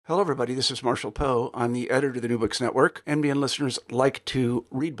Hello, everybody. This is Marshall Poe. I'm the editor of the New Books Network. NBN listeners like to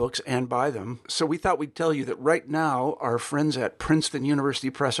read books and buy them. So we thought we'd tell you that right now, our friends at Princeton University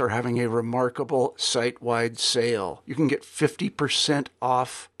Press are having a remarkable site-wide sale. You can get 50%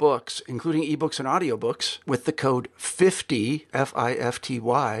 off books, including ebooks and audiobooks, with the code 50,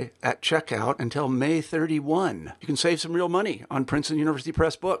 F-I-F-T-Y, at checkout until May 31. You can save some real money on Princeton University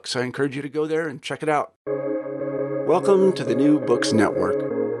Press books. I encourage you to go there and check it out. Welcome to the New Books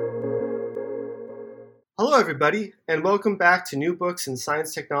Network. Hello, everybody, and welcome back to New Books in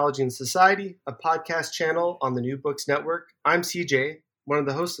Science, Technology, and Society, a podcast channel on the New Books Network. I'm CJ, one of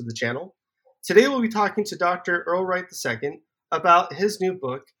the hosts of the channel. Today, we'll be talking to Dr. Earl Wright II about his new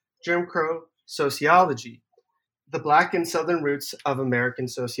book, Jim Crow Sociology, The Black and Southern Roots of American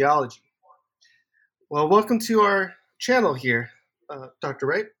Sociology. Well, welcome to our channel here, Dr.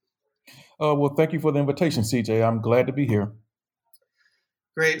 Wright. Well, thank you for the invitation, CJ. I'm glad to be here.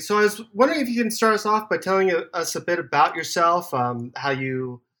 Great. So I was wondering if you can start us off by telling us a bit about yourself, how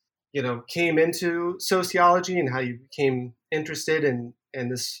you came into sociology and how you became interested in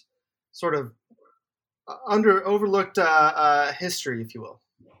this sort of overlooked history, if you will.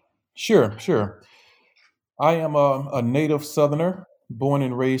 Sure. I am a native Southerner, born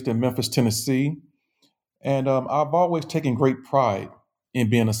and raised in Memphis, Tennessee, and I've always taken great pride in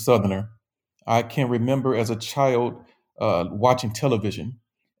being a Southerner. I can remember as a child watching television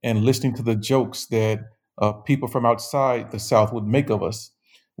and listening to the jokes that people from outside the South would make of us,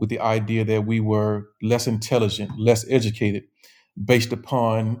 with the idea that we were less intelligent, less educated, based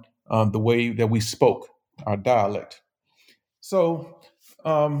upon the way that we spoke, our dialect. So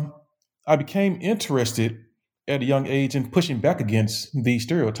I became interested at a young age in pushing back against these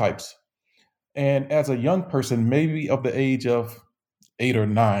stereotypes. And as a young person, maybe of the age of 8 or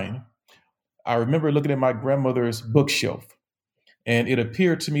 9, I remember looking at my grandmother's bookshelf, and it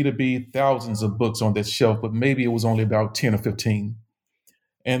appeared to me to be thousands of books on that shelf, but maybe it was only about 10 or 15.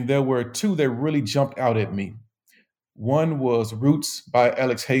 And there were two that really jumped out at me. One was Roots by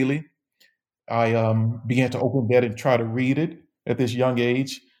Alex Haley. I began to open that and try to read it at this young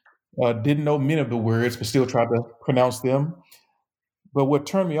age. Didn't know many of the words, but still tried to pronounce them. But what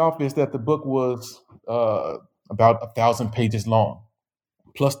turned me off is that the book was about 1,000 pages long.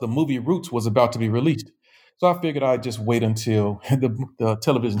 Plus, the movie Roots was about to be released. So I figured I'd just wait until the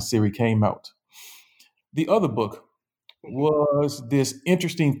television series came out. The other book was this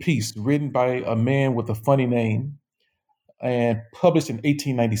interesting piece written by a man with a funny name and published in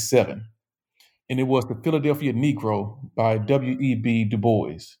 1897. And it was The Philadelphia Negro by W.E.B. Du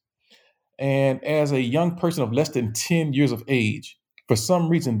Bois. And as a young person of less than 10 years of age, for some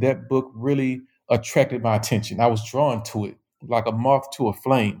reason, that book really attracted my attention. I was drawn to it like a moth to a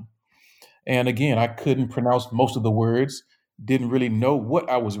flame. And again, I couldn't pronounce most of the words, didn't really know what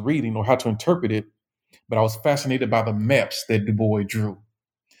I was reading or how to interpret it, but I was fascinated by the maps that Du Bois drew.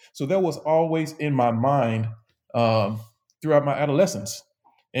 So that was always in my mind throughout my adolescence.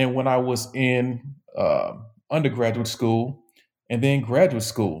 And when I was in undergraduate school and then graduate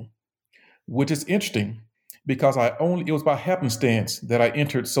school, which is interesting because it was by happenstance that I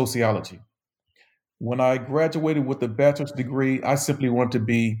entered sociology. When I graduated with a bachelor's degree, I simply wanted to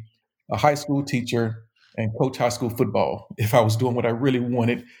be a high school teacher and coach high school football if I was doing what I really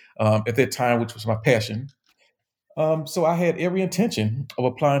wanted at that time, which was my passion. So I had every intention of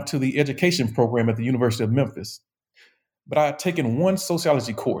applying to the education program at the University of Memphis. But I had taken one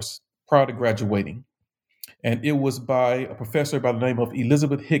sociology course prior to graduating, and it was by a professor by the name of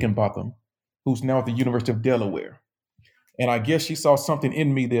Elizabeth Higginbotham, who's now at the University of Delaware. And I guess she saw something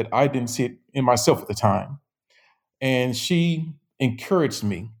in me that I didn't see it in myself at the time. And she encouraged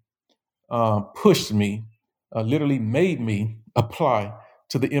me, pushed me, literally made me apply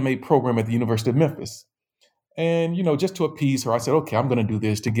to the MA program at the University of Memphis. And, just to appease her, I said, okay, I'm going to do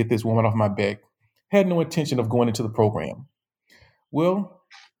this to get this woman off my back. Had no intention of going into the program. Well,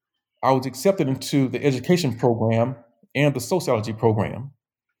 I was accepted into the education program and the sociology program.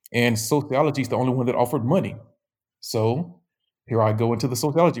 And sociology is the only one that offered money. So here I go into the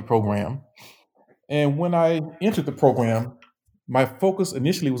sociology program. And when I entered the program, my focus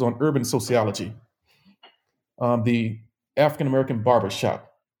initially was on urban sociology, the African American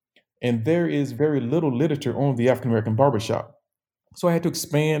barbershop. And there is very little literature on the African American barbershop. So I had to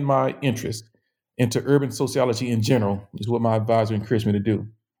expand my interest into urban sociology in general, is what my advisor encouraged me to do.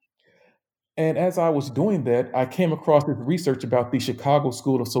 And as I was doing that, I came across this research about the Chicago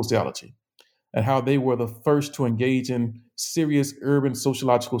School of Sociology and how they were the first to engage in serious urban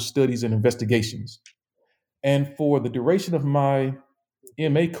sociological studies and investigations. And for the duration of my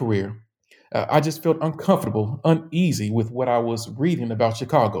MA career, I just felt uncomfortable, uneasy with what I was reading about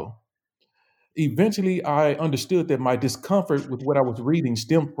Chicago. Eventually, I understood that my discomfort with what I was reading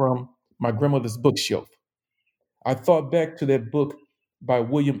stemmed from my grandmother's bookshelf. I thought back to that book by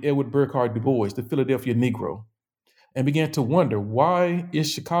William Edward Burghardt Du Bois, The Philadelphia Negro, and began to wonder, why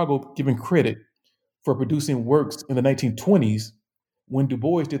is Chicago given credit for producing works in the 1920s when Du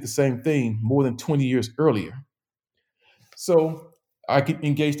Bois did the same thing more than 20 years earlier? So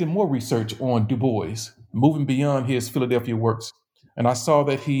engaged in more research on Du Bois, moving beyond his Philadelphia works. And I saw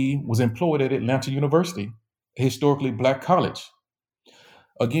that he was employed at Atlanta University, a historically black college.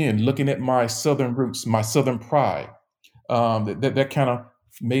 Again, looking at my Southern roots, my Southern pride, that kind of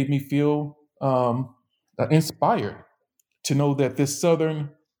made me feel inspired to know that this Southern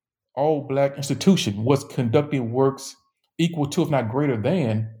all black institution was conducting works equal to, if not greater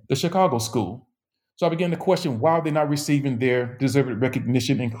than, the Chicago School. So I began to question, why are they not receiving their deserved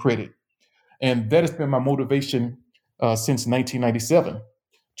recognition and credit? And that has been my motivation since 1997,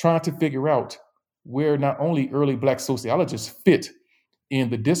 trying to figure out where not only early black sociologists fit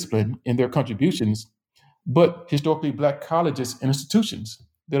in the discipline in their contributions, but historically black colleges and institutions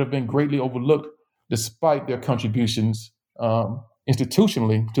that have been greatly overlooked despite their contributions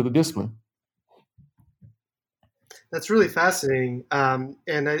institutionally to the discipline. That's really fascinating. And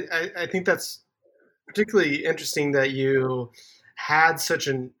I think that's particularly interesting that you had such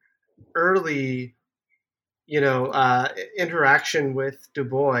an early, interaction with Du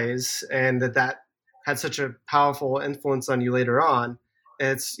Bois, and that had such a powerful influence on you later on.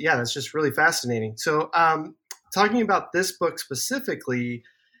 That's just really fascinating. So, talking about this book specifically,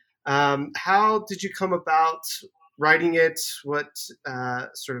 how did you come about writing it? What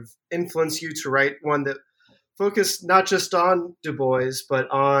sort of influenced you to write one that focused not just on Du Bois,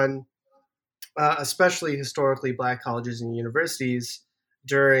 but on especially historically black colleges and universities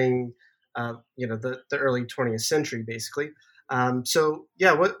during the early 20th century, basically.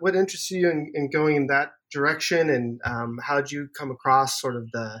 What interested you in going in that direction, and how did you come across sort of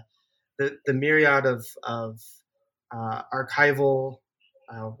the myriad of archival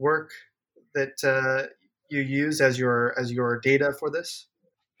work that you use as your data for this?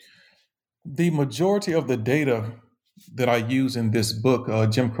 The majority of the data that I use in this book,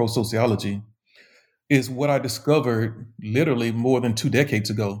 Jim Crow Sociology, is what I discovered literally more than 2 decades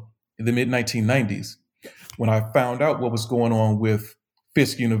ago in the mid 1990s, when I found out what was going on with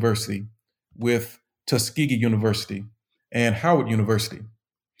Fisk University, with Tuskegee University, and Howard University.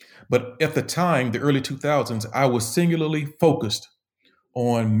 But at the time, the early 2000s, I was singularly focused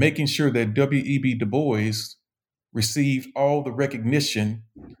on making sure that W.E.B. Du Bois received all the recognition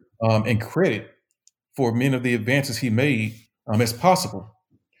and credit for many of the advances he made as possible.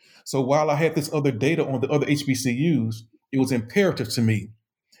 So while I had this other data on the other HBCUs, it was imperative to me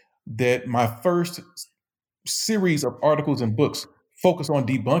that my first series of articles and books focus on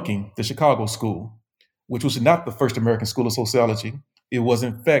debunking the Chicago School, which was not the first American school of sociology. It was,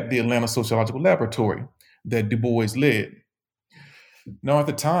 in fact, the Atlanta Sociological Laboratory that Du Bois led. Now, at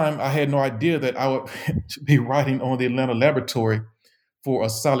the time, I had no idea that I would be writing on the Atlanta Laboratory for a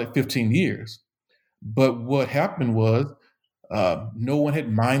solid 15 years. But what happened was, no one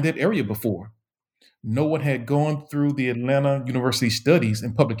had mined that area before. No one had gone through the Atlanta University studies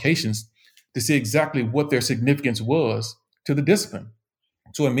and publications to see exactly what their significance was to the discipline.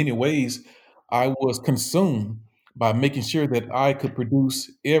 So in many ways, I was consumed by making sure that I could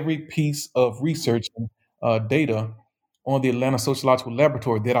produce every piece of research and data on the Atlanta Sociological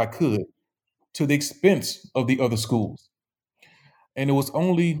Laboratory that I could, to the expense of the other schools. And it was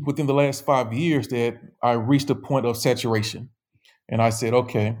only within the last 5 years that I reached a point of saturation. And I said,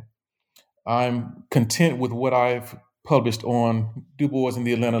 okay, I'm content with what I've published on Du Bois and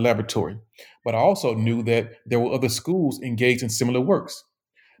the Atlanta Laboratory. But I also knew that there were other schools engaged in similar works.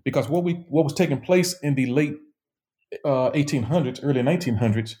 Because what was taking place in the late 1800s, early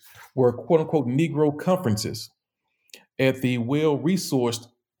 1900s, were quote unquote Negro conferences at the well-resourced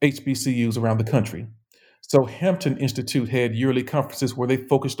HBCUs around the country. So Hampton Institute had yearly conferences where they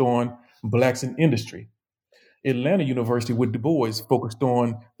focused on Blacks in industry. Atlanta University with Du Bois focused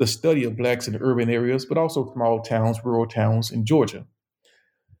on the study of Blacks in urban areas, but also small towns, rural towns in Georgia.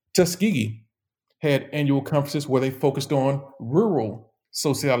 Tuskegee had annual conferences where they focused on rural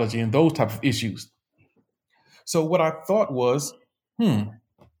sociology and those types of issues. So what I thought was,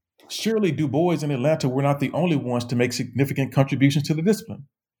 surely Du Bois and Atlanta were not the only ones to make significant contributions to the discipline.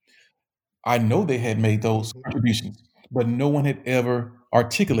 I know they had made those contributions, but no one had ever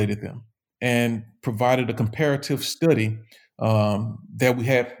articulated them and provided a comparative study that we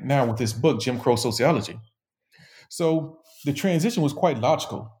have now with this book, Jim Crow Sociology. So the transition was quite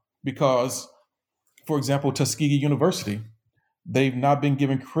logical. because, for example, Tuskegee University, they've not been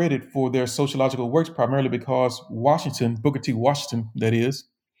given credit for their sociological works primarily because Washington, Booker T. Washington, that is,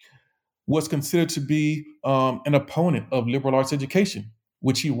 was considered to be an opponent of liberal arts education,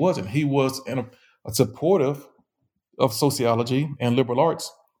 which he wasn't. He was a supportive of sociology and liberal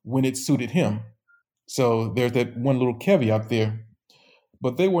arts when it suited him. So there's that one little caveat there.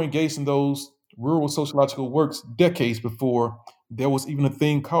 But they were engaged in those rural sociological works decades before there was even a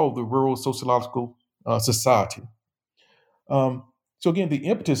thing called the Rural Sociological Society. So again, the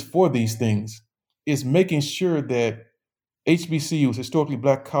impetus for these things is making sure that HBCUs, historically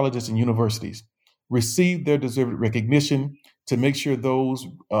black colleges and universities, receive their deserved recognition, to make sure those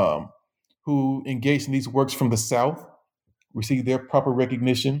who engage in these works from the South receive their proper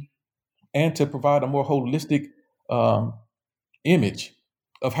recognition, and to provide a more holistic image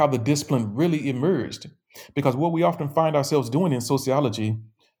of how the discipline really emerged. Because what we often find ourselves doing in sociology,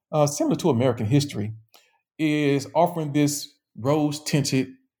 similar to American history, is offering this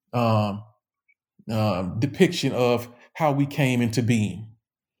rose-tinted depiction of how we came into being.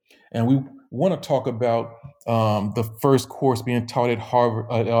 And we want to talk about the first course being taught at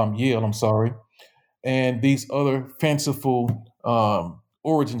Yale, and these other fanciful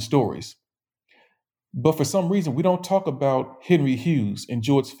origin stories. But for some reason, we don't talk about Henry Hughes and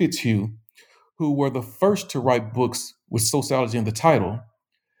George Fitzhugh, who were the first to write books with sociology in the title.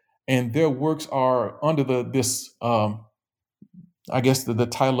 And their works are under the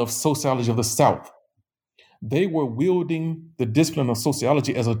title of Sociology of the South. They were wielding the discipline of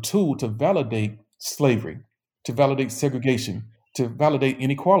sociology as a tool to validate slavery, to validate segregation, to validate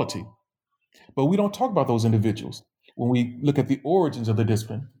inequality. But we don't talk about those individuals when we look at the origins of the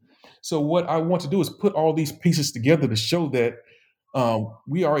discipline. So what I want to do is put all these pieces together to show that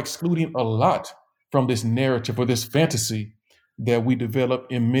we are excluding a lot from this narrative or this fantasy that we develop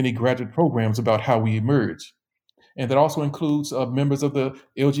in many graduate programs about how we emerge. And that also includes members of the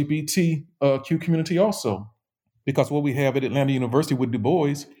LGBTQ community also. Because what we have at Atlanta University with Du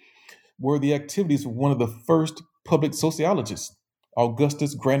Bois were the activities of one of the first public sociologists,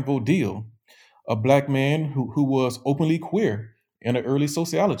 Augustus Granville Deal, a black man who was openly queer and an early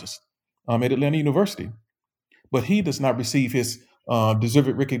sociologist at Atlanta University. But he does not receive his deserved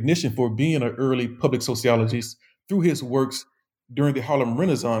recognition for being an early public sociologist through his works during the Harlem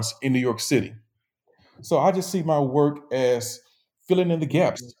Renaissance in New York City. So I just see my work as filling in the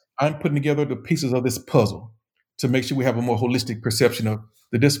gaps. I'm putting together the pieces of this puzzle to make sure we have a more holistic perception of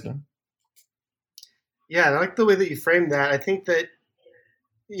the discipline. Yeah, I like the way that you framed that. I think that,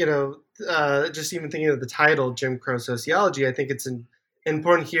 just even thinking of the title, Jim Crow Sociology, I think it's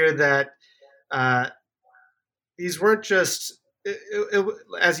important here that these weren't just,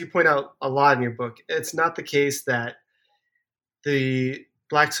 as you point out a lot in your book, it's not the case that the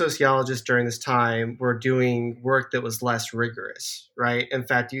Black sociologists during this time were doing work that was less rigorous, right? In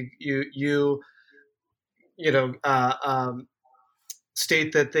fact, you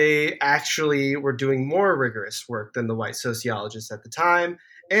state that they actually were doing more rigorous work than the white sociologists at the time,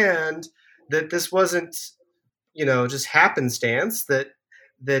 and that this wasn't, just happenstance. That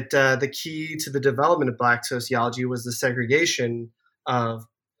the key to the development of Black sociology was the segregation of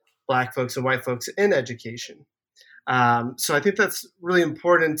Black folks and white folks in education. So I think that's really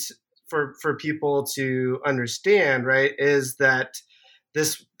important for people to understand, right? Is that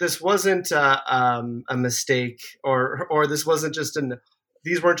this wasn't a mistake, or this wasn't just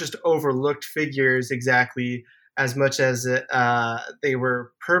these weren't just overlooked figures exactly as much as they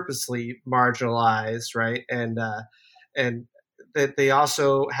were purposely marginalized, right? And that they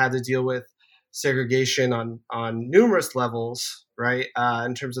also had to deal with segregation on numerous levels, right?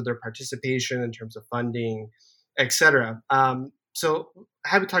 In terms of their participation, in terms of funding, etc. So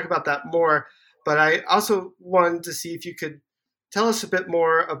happy to talk about that more. But I also wanted to see if you could tell us a bit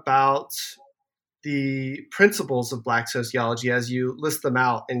more about the principles of Black sociology as you list them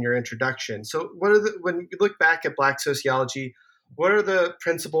out in your introduction. So when you look back at Black sociology, what are the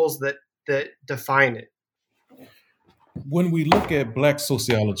principles that define it? When we look at Black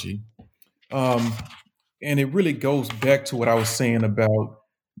sociology, and it really goes back to what I was saying about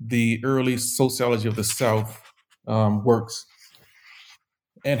the early sociology of the South works,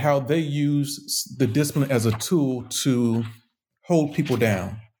 and how they use the discipline as a tool to hold people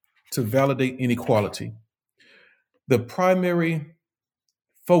down, to validate inequality. The primary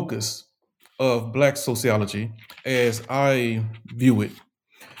focus of Black sociology, as I view it,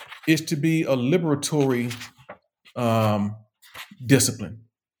 is to be a liberatory discipline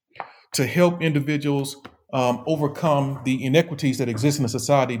to help individuals overcome the inequities that exist in a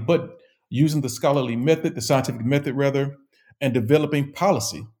society, but using the scholarly method, the scientific method rather, and developing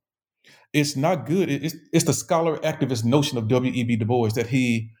policy It's not good. It's the scholar activist notion of W.E.B. Du Bois that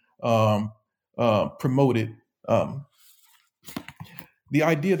he promoted. Um, the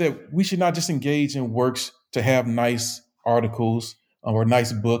idea that we should not just engage in works to have nice articles or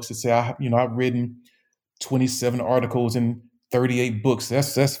nice books that say, I've written 27 articles and 38 books.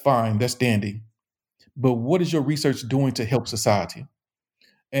 That's fine. That's dandy. But what is your research doing to help society?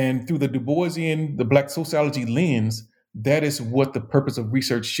 And through the Du Boisian, the Black sociology lens, that is what the purpose of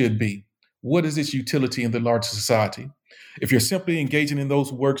research should be. What is its utility in the larger society? If you're simply engaging in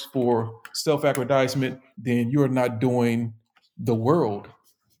those works for self-aggrandizement, then you're not doing the world,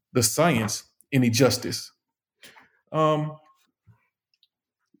 the science, any justice. And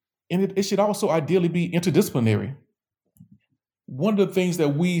it should also ideally be interdisciplinary. One of the things that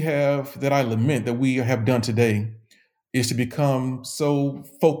I lament that we have done today is to become so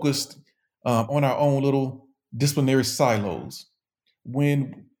focused on our own little disciplinary silos.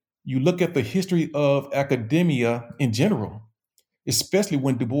 When you look at the history of academia in general, especially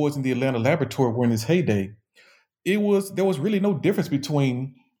when Du Bois and the Atlanta Laboratory were in its heyday, there was really no difference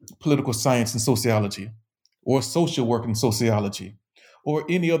between political science and sociology, or social work and sociology, or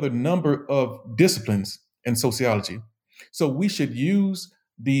any other number of disciplines in sociology. So we should use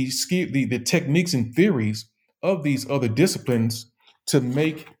the techniques and theories of these other disciplines to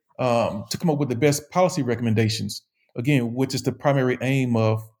come up with the best policy recommendations. Again, which is the primary aim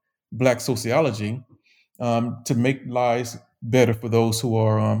of Black sociology, to make lives better for those who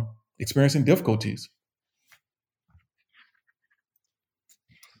are experiencing difficulties.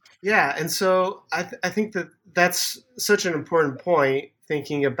 Yeah, and so I think that that's such an important point.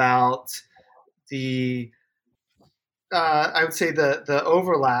 Thinking about the, I would say the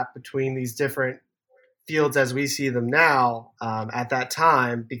overlap between these different fields as we see them now, at that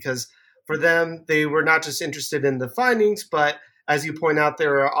time, because for them they were not just interested in the findings, but as you point out, they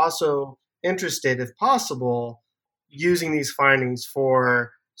were also interested, if possible, using these findings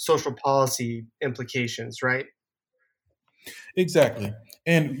for social policy implications, right? Exactly.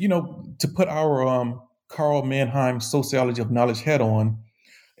 And, to put our Carl Mannheim sociology of knowledge hat on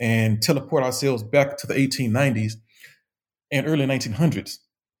and teleport ourselves back to the 1890s and early 1900s,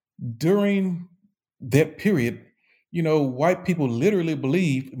 during that period, many white people literally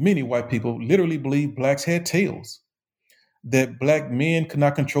believed blacks had tails, that black men could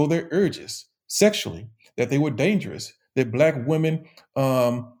not control their urges sexually, that they were dangerous, that black women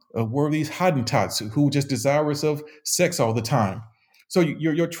were these Hottentots who were just desirous of sex all the time. So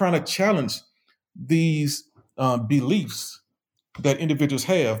you're trying to challenge these beliefs that individuals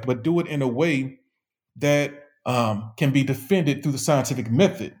have, but do it in a way that can be defended through the scientific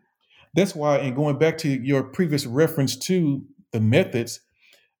method. That's why, in going back to your previous reference to the methods,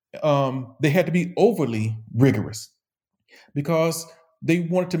 they had to be overly rigorous because they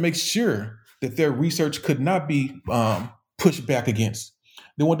wanted to make sure that their research could not be pushed back against.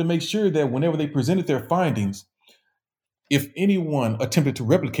 They wanted to make sure that whenever they presented their findings, if anyone attempted to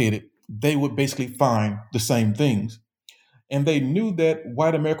replicate it, they would basically find the same things. And they knew that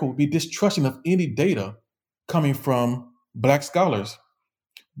white America would be distrusting of any data coming from black scholars,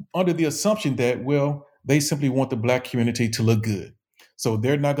 under the assumption that, well, they simply want the black community to look good. So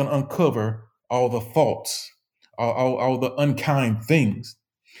they're not going to uncover all the faults, all the unkind things.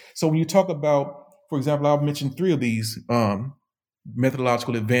 So when you talk about, for example, I've mentioned three of these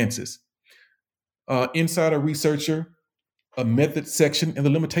methodological advances: insider researcher, a method section, and the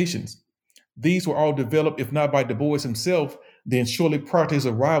limitations. These were all developed, if not by Du Bois himself, then shortly prior to his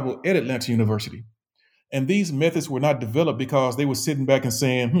arrival at Atlanta University. And these methods were not developed because they were sitting back and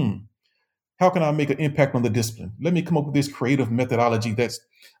saying, how can I make an impact on the discipline? Let me come up with this creative methodology that's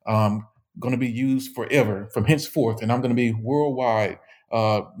going to be used forever from henceforth, and I'm going to be worldwide,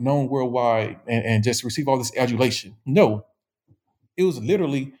 known worldwide, and just receive all this adulation. No, it was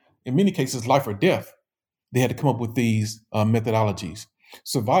literally, in many cases, life or death. They had to come up with these methodologies.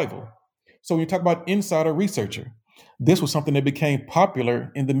 Survival. So when you talk about insider researcher, this was something that became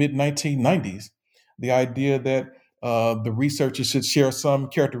popular in the mid 1990s. The idea that the researcher should share some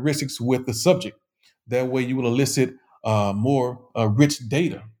characteristics with the subject. That way you will elicit more rich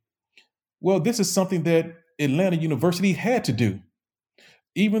data. Well, this is something that Atlanta University had to do.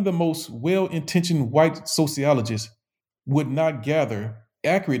 Even the most well-intentioned white sociologists would not gather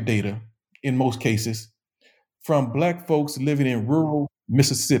accurate data in most cases from black folks living in rural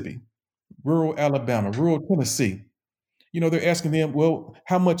Mississippi, rural Alabama, rural Tennessee. They're asking them, well,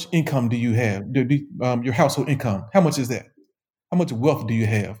 how much income do you have? Your household income, how much is that? How much wealth do you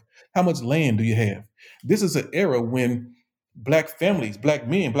have? How much land do you have? This is an era when black families, black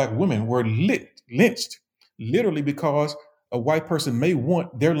men, black women were lynched, literally because a white person may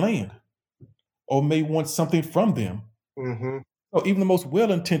want their land. or may want something from them. Mm-hmm. So even the most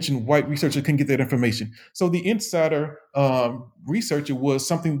well-intentioned white researcher can get that information. So the insider researcher was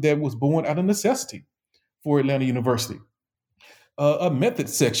something that was born out of necessity for Atlanta University. A method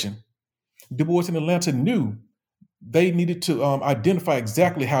section. Du Bois in Atlanta knew they needed to identify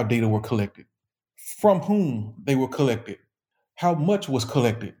exactly how data were collected, from whom they were collected, how much was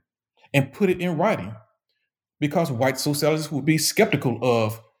collected, and put it in writing, because white sociologists would be skeptical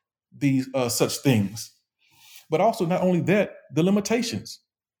of these such things. But also, not only that, the limitations.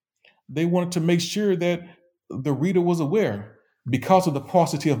 They wanted to make sure that the reader was aware, because of the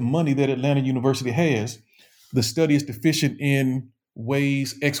paucity of money that Atlanta University has, the study is deficient in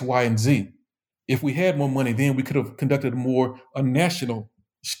ways X, Y, and Z. If we had more money, then we could have conducted a national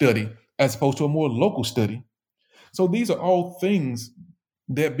study as opposed to a more local study. So these are all things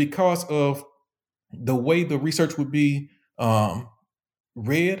that, because of the way the research would be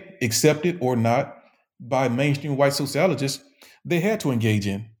read, accepted, or not by mainstream white sociologists, they had to engage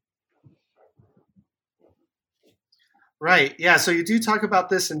in. Right. Yeah. So you do talk about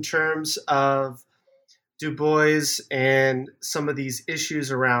this in terms of Du Bois and some of these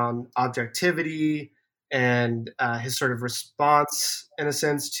issues around objectivity and his sort of response, in a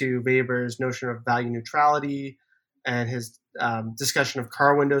sense, to Weber's notion of value neutrality and his discussion of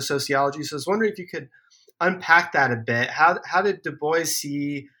car window sociology. So I was wondering if you could unpack that a bit. How did Du Bois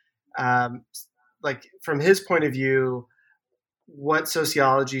see, like from his point of view, what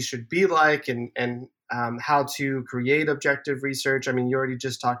sociology should be like, and how to create objective research? I mean, you already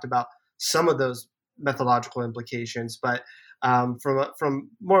just talked about some of those methodological implications, but from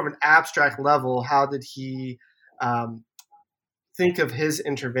more of an abstract level, how did he think of his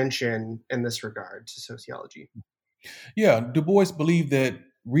intervention in this regard to sociology? Yeah, Du Bois believed that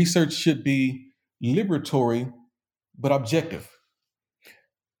research should be liberatory but objective.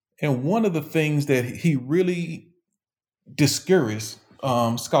 And one of the things that he really discouraged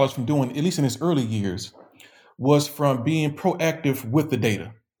scholars from doing, at least in his early years, was from being proactive with the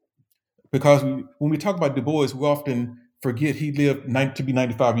data. Because when we talk about Du Bois, we often forget he lived to be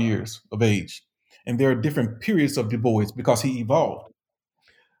 95 years of age. And there are different periods of Du Bois because he evolved.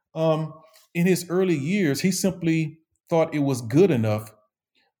 In his early years, he simply thought it was good enough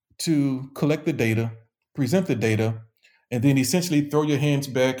to collect the data, present the data, and then essentially throw your hands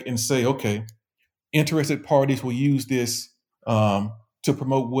back and say, okay, interested parties will use this to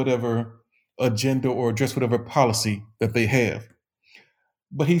promote whatever agenda or address whatever policy that they have.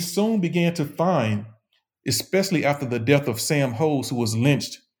 But he soon began to find, especially after the death of Sam Hose, who was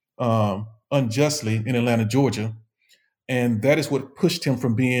lynched unjustly in Atlanta, Georgia, and that is what pushed him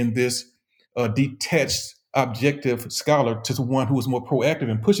from being this detached, objective scholar to one who was more proactive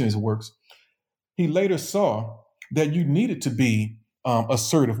in pushing his works. He later saw that you needed to be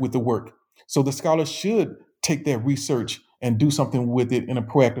assertive with the work. So the scholar should take that research and do something with it in a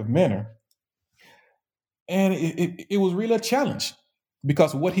proactive manner. And it was really a challenge,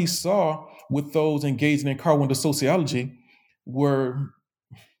 because what he saw with those engaging in car window sociology were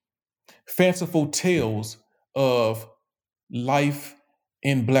fanciful tales of life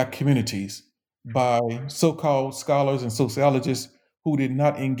in Black communities by so-called scholars and sociologists who did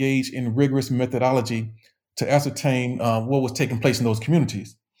not engage in rigorous methodology to ascertain what was taking place in those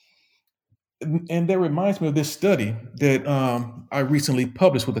communities. And that reminds me of this study that I recently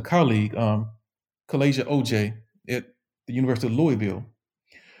published with a colleague, Kalasia OJ, at the University of Louisville.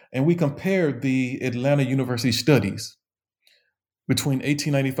 And we compared the Atlanta University studies between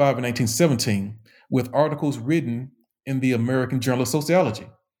 1895 and 1917 with articles written in the American Journal of Sociology.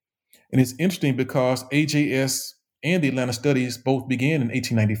 And it's interesting because AJS and the Atlanta studies both began in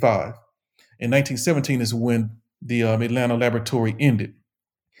 1895. And 1917 is when the Atlanta laboratory ended.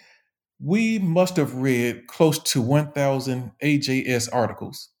 We must have read close to 1,000 AJS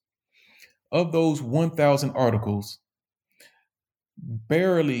articles. Of those 1,000 articles,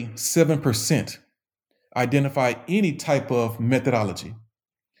 barely 7% identify any type of methodology.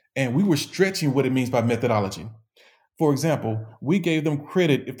 And we were stretching what it means by methodology. For example, we gave them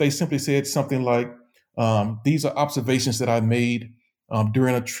credit if they simply said something like, these are observations that I made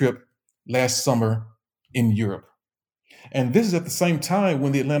during a trip last summer in Europe. And this is at the same time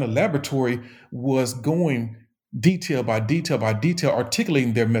when the Atlanta laboratory was going detail by detail by detail,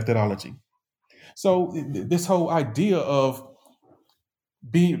 articulating their methodology. So this whole idea of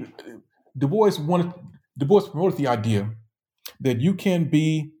being, Du Bois promoted the idea that you can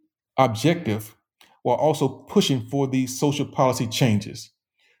be objective while also pushing for these social policy changes,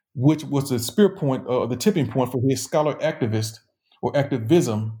 which was the spear point, the tipping point for his scholar activist or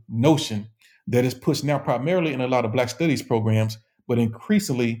activism notion that is pushed now primarily in a lot of Black studies programs, but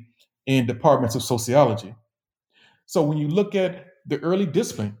increasingly in departments of sociology. So when you look at the early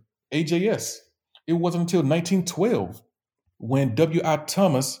discipline, AJS, it wasn't until 1912 when W.I.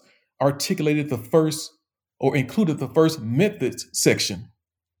 Thomas articulated the first or included the first methods section.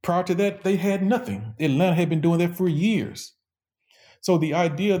 Prior to that, they had nothing. Atlanta had been doing that for years. So the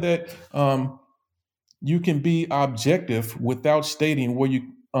idea that you can be objective without stating where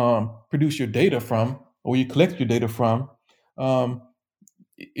you produce your data from or you collect your data from um,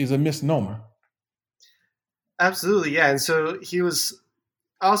 is a misnomer. Absolutely, yeah. And so he was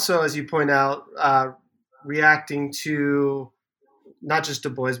also, as you point out, reacting to not just Du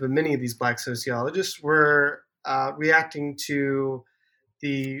Bois, but many of these Black sociologists were reacting to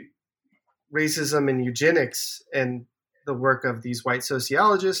the racism and eugenics and the work of these white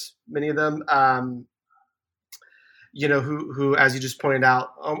sociologists, many of them, who, as you just pointed out,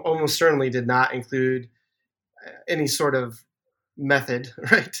 almost certainly did not include any sort of method,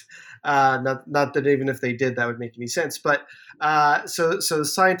 right? Not that even if they did, that would make any sense. But so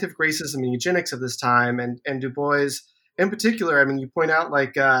scientific racism and eugenics of this time, and Du Bois in particular. I mean, you point out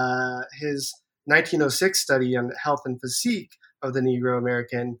like his 1906 study on health and physique of the Negro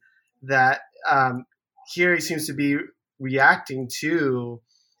American. That here he seems to be reacting to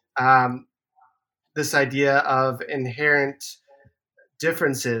this idea of inherent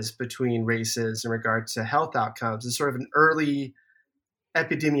differences between races in regards to health outcomes. It's sort of an early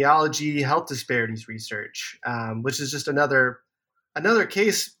epidemiology, health disparities research, which is just another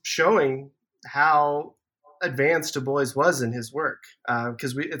case showing how advanced Du Bois was in his work,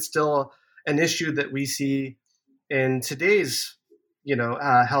 because it's still an issue that we see in today's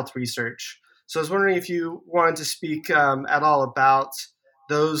health research. So I was wondering if you wanted to speak at all about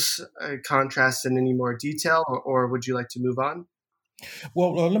those contrasts in any more detail, or would you like to move on?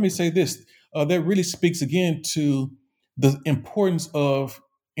 Well, let me say this. That really speaks again to the importance of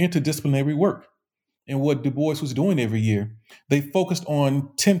interdisciplinary work and what Du Bois was doing every year. They focused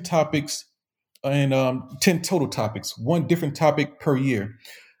on 10 topics and 10 total topics, one different topic per year.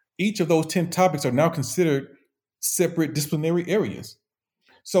 Each of those 10 topics are now considered separate disciplinary areas.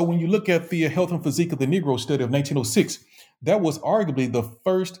 So when you look at the Health and Physique of the Negro study of 1906, that was arguably the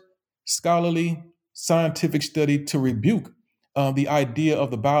first scholarly scientific study to rebuke the idea of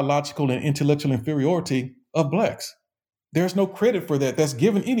the biological and intellectual inferiority of Blacks. There's no credit for that that's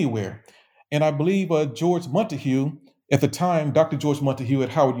given anywhere. And I believe George Montague, at the time, Dr. George Montague at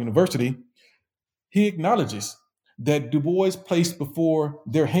Howard University, he acknowledges that Du Bois placed before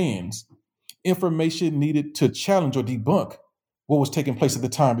their hands information needed to challenge or debunk what was taking place at the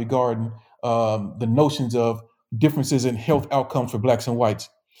time regarding the notions of differences in health outcomes for Blacks and whites.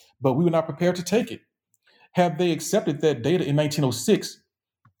 But we were not prepared to take it. Had they accepted that data in 1906,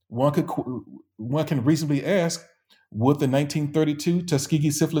 one can reasonably ask, would the 1932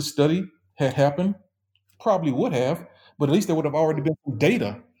 Tuskegee syphilis study have happened? Probably would have, but at least there would have already been some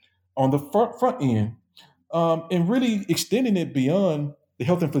data on the front end. And really extending it beyond the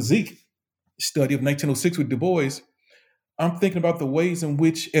health and physique study of 1906 with Du Bois, I'm thinking about the ways in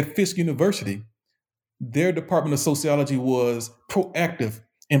which at Fisk University, their Department of Sociology was proactive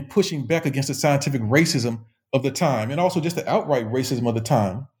in pushing back against the scientific racism of the time and also just the outright racism of the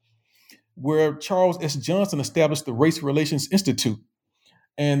time, where Charles S. Johnson established the Race Relations Institute.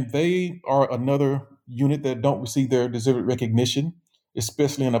 And they are another unit that don't receive their deserved recognition,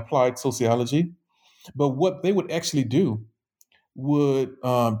 especially in applied sociology. But what they would actually do would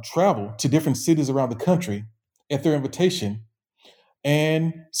travel to different cities around the country at their invitation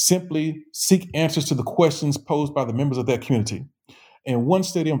and simply seek answers to the questions posed by the members of that community. And one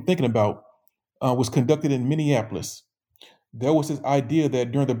study I'm thinking about was conducted in Minneapolis. There was this idea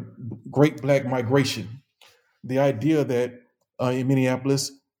that during the Great Black Migration, the idea that in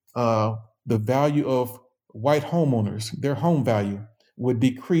Minneapolis, the value of white homeowners, their home value, would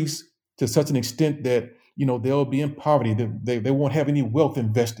decrease to such an extent that they'll be in poverty. They won't have any wealth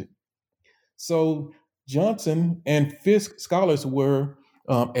invested. So Johnson and Fisk scholars were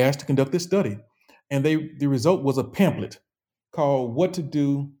asked to conduct this study, and the result was a pamphlet called "What to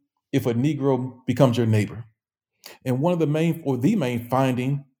Do If a Negro Becomes Your Neighbor." And one of the main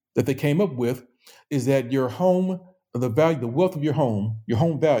finding that they came up with is that your home, the wealth of your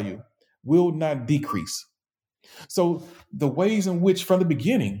home value, will not decrease. So the ways in which, from the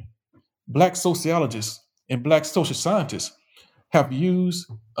beginning, Black sociologists and Black social scientists have used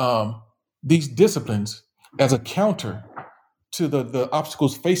these disciplines as a counter to the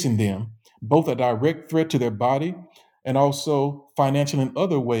obstacles facing them, both a direct threat to their body and also financial and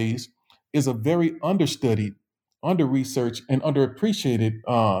other ways, is a very understudied, under-researched, and underappreciated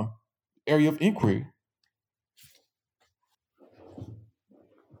area of inquiry.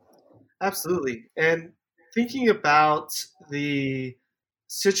 Absolutely. And thinking about the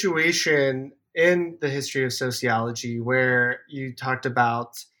situation in the history of sociology, where you talked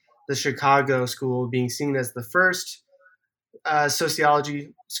about the Chicago school being seen as the first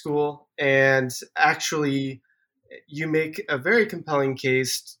sociology school, and actually, you make a very compelling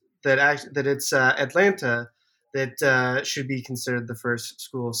case that it's Atlanta that should be considered the first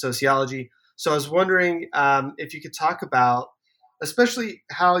school of sociology. So I was wondering if you could talk about, especially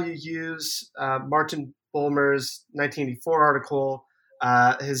how you use Martin Bulmer's 1984 article,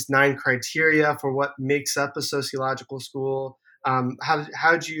 his 9 criteria for what makes up a sociological school.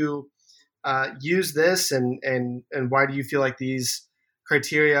 How do you use this, and why do you feel like these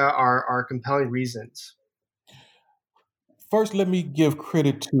criteria are compelling reasons? First, let me give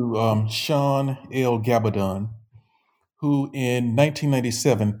credit to Sean L. Gabaldon, who in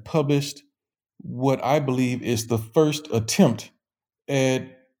 1997 published what I believe is the first attempt at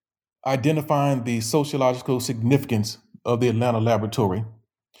identifying the sociological significance of the Atlanta Laboratory.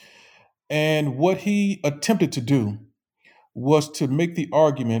 And what he attempted to do was to make the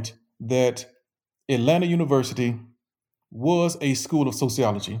argument that Atlanta University was a school of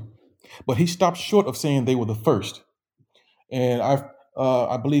sociology, but he stopped short of saying they were the first. And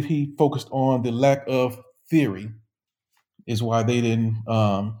I believe he focused on the lack of theory is why they didn't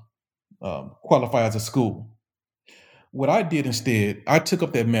qualify as a school. What I did instead, I took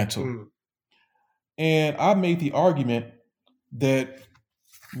up that mantle Mm. and I made the argument that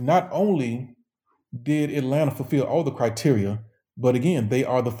not only did Atlanta fulfill all the criteria, but again, they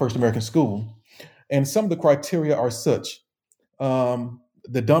are the first American school. And some of the criteria are such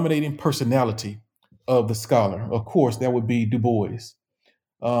the dominating personality of the scholar. Of course, that would be Du Bois.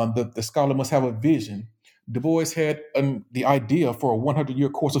 The scholar must have a vision. Du Bois had the idea for a 100-year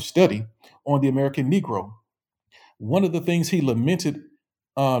course of study on the American Negro. One of the things he lamented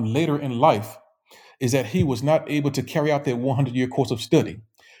later in life is that he was not able to carry out that 100-year course of study.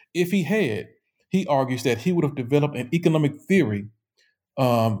 If he had, he argues that he would have developed an economic theory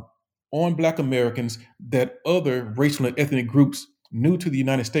on Black Americans that other racial and ethnic groups new to the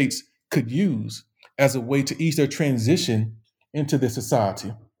United States could use as a way to ease their transition into this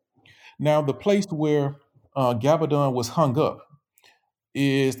society. Now, the place where Gabaldon was hung up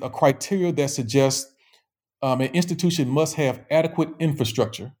is a criteria that suggests an institution must have adequate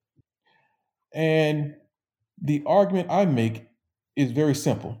infrastructure. And the argument I make is very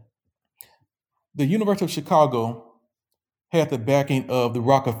simple. The University of Chicago had the backing of the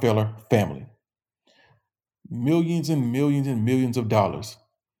Rockefeller family, millions and millions and millions of dollars,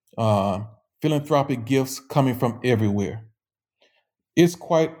 philanthropic gifts coming from everywhere. It's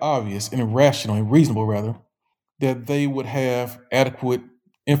quite obvious and rational and reasonable, rather, that they would have adequate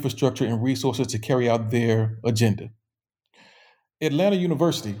infrastructure and resources to carry out their agenda. Atlanta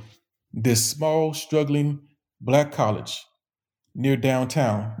University, this small, struggling Black college near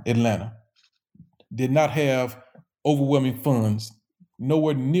downtown Atlanta, did not have overwhelming funds,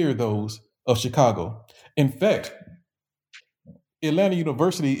 nowhere near those of Chicago. In fact, Atlanta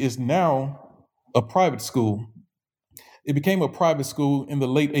University is now a private school. It became a private school in the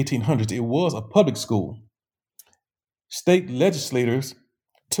late 1800s. It was a public school. State legislators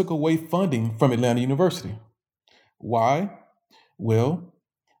took away funding from Atlanta University. Why? Well,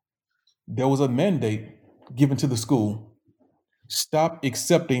 there was a mandate given to the school: stop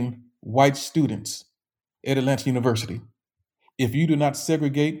accepting white students at Atlanta University. If you do not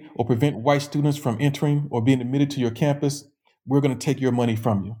segregate or prevent white students from entering or being admitted to your campus, we're going to take your money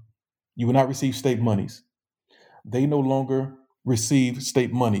from you. You will not receive state monies. They no longer receive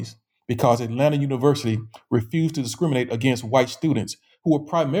state monies because Atlanta University refused to discriminate against white students who were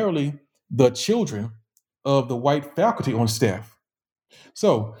primarily the children of the white faculty on staff.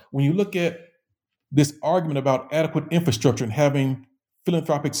 So when you look at this argument about adequate infrastructure and having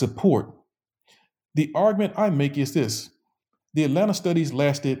philanthropic support, the argument I make is this: the Atlanta studies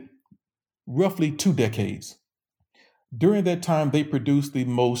lasted roughly 2 decades. During that time, they produced the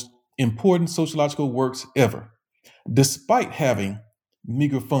most important sociological works ever, despite having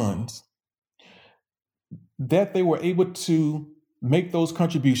meager funds. That they were able to make those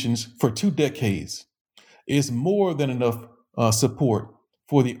contributions for 2 decades is more than enough support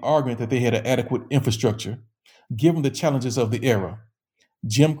for the argument that they had an adequate infrastructure, given the challenges of the era: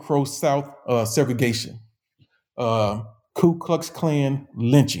 Jim Crow South segregation, Ku Klux Klan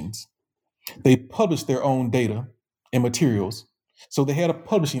lynchings. They published their own data and materials, so they had a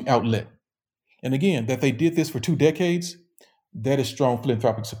publishing outlet. And again, that they did this for 2 decades, that is strong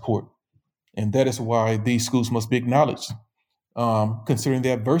philanthropic support. And that is why these schools must be acknowledged, considering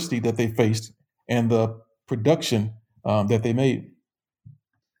the adversity that they faced and the production that they made.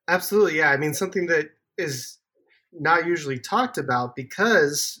 Absolutely, yeah. I mean, something that is not usually talked about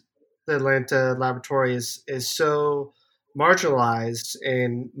because the Atlanta laboratory is so marginalized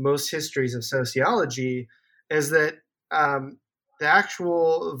in most histories of sociology is that um, the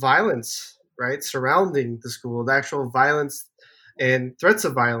actual violence, right, surrounding the school, the actual violence and threats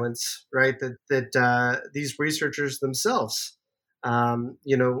of violence, right, that these researchers themselves,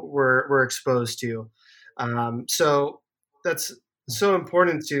 were exposed to. So that's so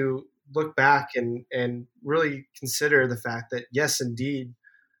important to look back and really consider the fact that yes, indeed,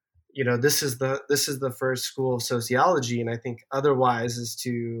 this is the first school of sociology, and I think otherwise is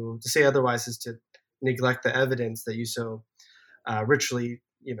to say otherwise is to neglect the evidence that you so richly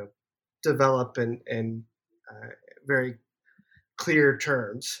develop in uh, very clear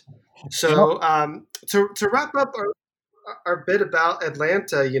terms. And I- So to wrap up our bit about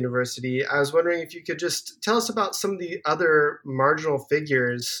Atlanta University, I was wondering if you could just tell us about some of the other marginal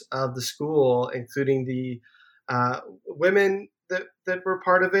figures of the school, including the women that were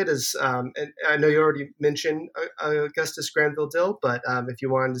part of it. And I know you already mentioned Augustus Granville Dill, but if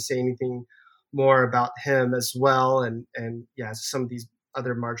you wanted to say anything more about him as well, and yeah, some of these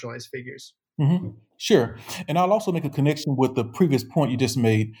other marginalized figures. Mhm. Sure. And I'll also make a connection with the previous point you just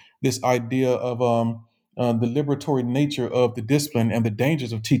made, this idea of the liberatory nature of the discipline and the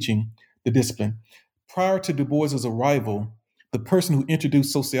dangers of teaching the discipline. Prior to Du Bois's arrival, the person who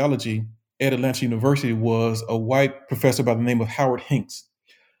introduced sociology at Atlanta University was a white professor by the name of Howard Hinks.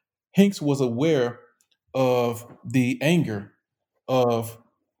 Hinks was aware of the anger of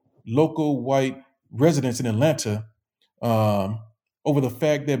local white residents in Atlanta um, over the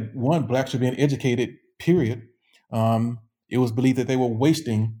fact that one, blacks were being educated, period. It was believed that they were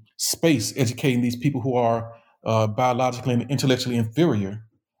wasting space educating these people who are biologically and intellectually inferior,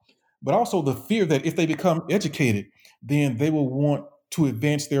 but also the fear that if they become educated, then they will want to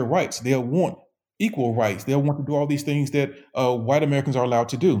advance their rights. They'll want equal rights. They'll want to do all these things that white Americans are allowed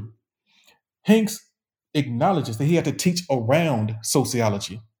to do. Hanks acknowledges that he had to teach around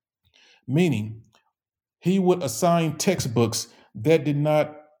sociology, meaning he would assign textbooks that did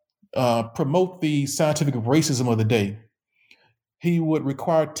not promote the scientific racism of the day. He would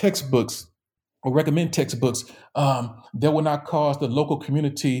require textbooks or recommend textbooks that would not cause the local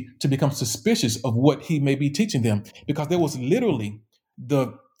community to become suspicious of what he may be teaching them, because there was literally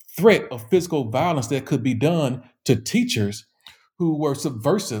the threat of physical violence that could be done to teachers who were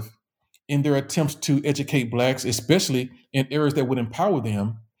subversive in their attempts to educate blacks, especially in areas that would empower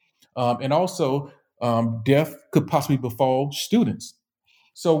them. And also, death could possibly befall students.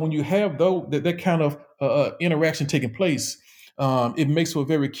 So when you have that kind of interaction taking place, it makes for a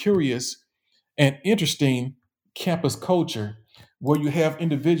very curious and interesting campus culture where you have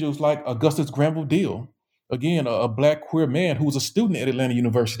individuals like Augustus Granville Deal, again, a black queer man who was a student at Atlanta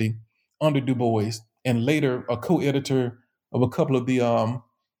University under Du Bois, and later a co-editor of a couple of the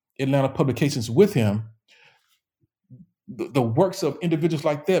Atlanta publications with him. The works of individuals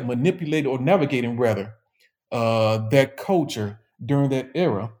like that manipulated or navigating rather that culture during that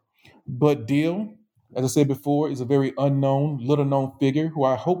era. But Deal, as I said before, is a very unknown, little known figure who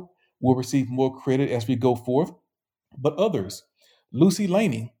I hope will receive more credit as we go forth. But others, Lucy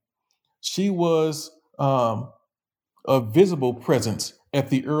Laney, she was a visible presence at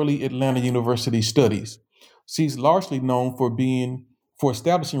the early Atlanta University studies. She's largely known for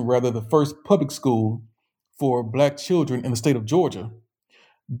establishing rather the first public school for black children in the state of Georgia,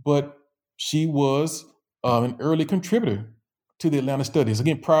 but she was an early contributor to the Atlanta studies.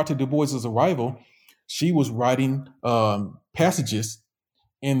 Again, prior to Du Bois's arrival, she was writing passages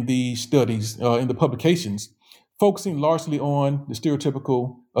in the studies, in the publications, focusing largely on the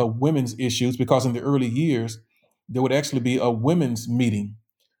stereotypical women's issues, because in the early years, there would actually be a women's meeting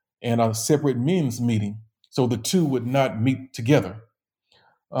and a separate men's meeting. So the two would not meet together.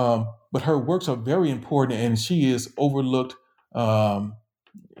 But her works are very important, and she is overlooked. Um,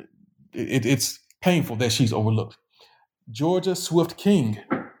 it's painful that she's overlooked. Georgia Swift King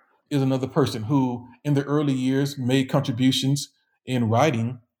is another person who, in the early years, made contributions in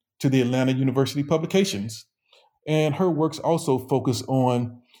writing to the Atlanta University publications. And her works also focus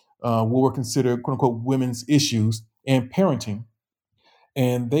on what were considered, quote unquote, women's issues and parenting.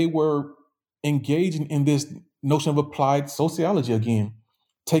 And they were engaging in this notion of applied sociology again,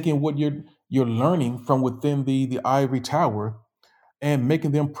 taking what you're learning from within the ivory tower and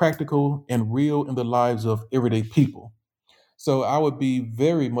making them practical and real in the lives of everyday people. So I would be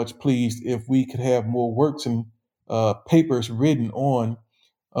very much pleased if we could have more works and papers written on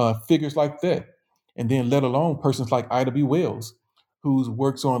figures like that. And then let alone persons like Ida B. Wells, whose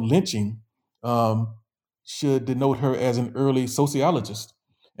works on lynching um, should denote her as an early sociologist.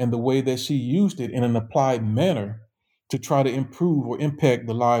 and the way that she used it in an applied manner to try to improve or impact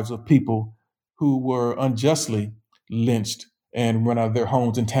the lives of people who were unjustly lynched and run out of their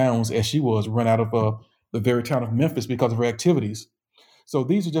homes and towns, as she was run out of the very town of Memphis because of her activities. So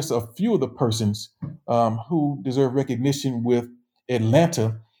these are just a few of the persons who deserve recognition with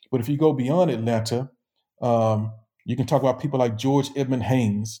Atlanta. But if you go beyond Atlanta, you can talk about people like George Edmund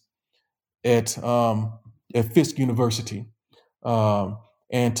Haynes at Fisk University.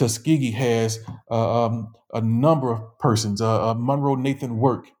 And Tuskegee has a number of persons, Monroe Nathan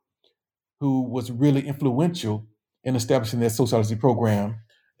Work, who was really influential in establishing that sociology program.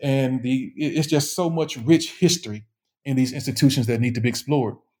 And it's just so much rich history in these institutions that need to be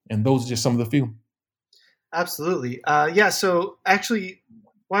explored. And those are just some of the few. Absolutely. Yeah. So actually,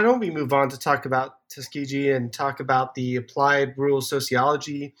 why don't we move on to talk about Tuskegee and talk about the applied rural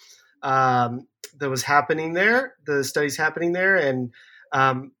sociology that was happening there, the studies happening there, and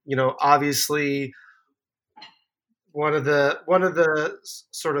obviously one of the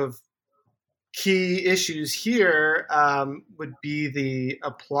sort of key issues here would be the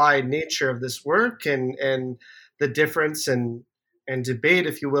applied nature of this work and the difference and debate,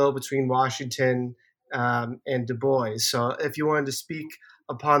 if you will, between Washington and Du Bois. So, if you wanted to speak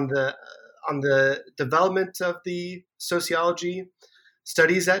upon the development of the sociology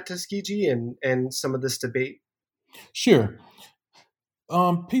studies at Tuskegee and some of this debate. Sure.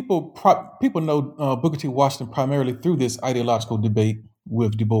 People know Booker T. Washington primarily through this ideological debate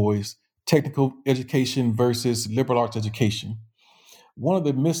with Du Bois, technical education versus liberal arts education. One of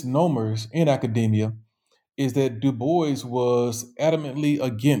the misnomers in academia is that Du Bois was adamantly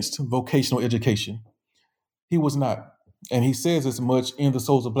against vocational education. He was not. And he says as much in The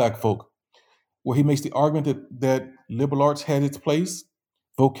Souls of Black Folk, where he makes the argument that liberal arts had its place,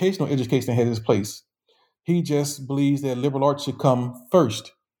 vocational education had its place. He just believes that liberal arts should come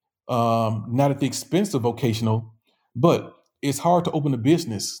first, not at the expense of vocational, but it's hard to open a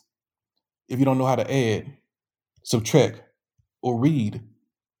business if you don't know how to add, subtract, or read.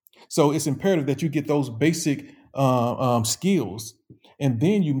 So it's imperative that you get those basic skills, and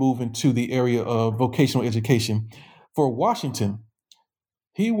then you move into the area of vocational education. For Washington,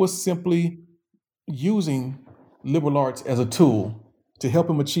 he was simply using liberal arts as a tool to help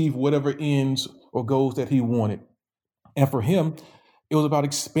him achieve whatever ends or goals that he wanted. And for him, it was about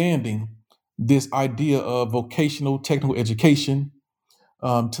expanding this idea of vocational technical education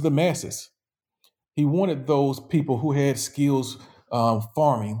to the masses. He wanted those people who had skills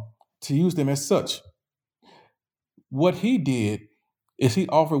farming to use them as such. What he did is he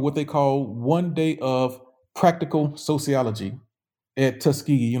offered what they call 1 day of practical sociology at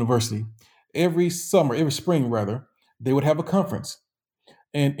Tuskegee University. Every spring rather, they would have a conference,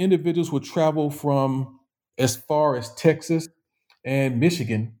 and individuals would travel from as far as Texas and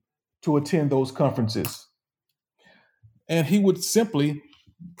Michigan to attend those conferences. And he would simply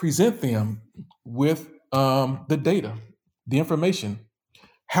present them with the data, the information,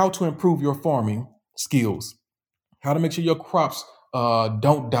 how to improve your farming skills, how to make sure your crops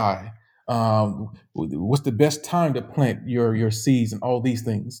don't die, what's the best time to plant your seeds, and all these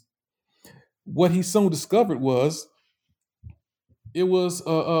things. What he soon discovered was it was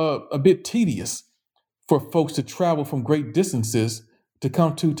a bit tedious for folks to travel from great distances to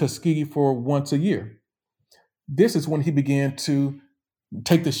come to Tuskegee for once a year. This is when he began to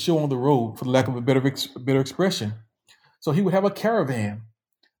take the show on the road, for lack of a better expression. So he would have a caravan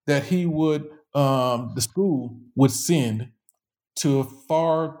that the school would send to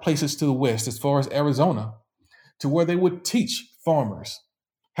far places to the west, as far as Arizona, to where they would teach farmers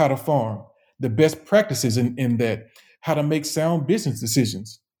how to farm, the best practices in that, how to make sound business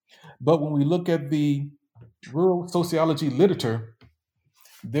decisions. But when we look at the rural sociology literature,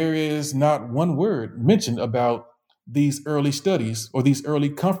 there is not one word mentioned about these early studies or these early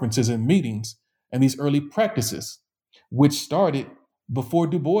conferences and meetings and these early practices, which started before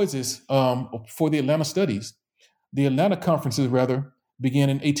Du Bois's, for the Atlanta studies. The Atlanta conferences, rather, began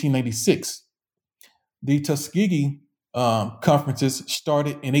in 1896. The Tuskegee conferences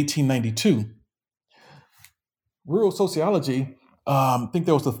started in 1892. Rural sociology, I think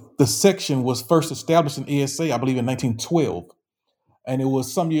there was the section was first established in ASA, I believe, in 1912. And it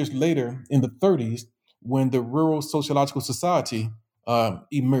was some years later, in the 30s, when the Rural Sociological Society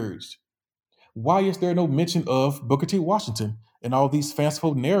emerged. Why is there no mention of Booker T. Washington and all these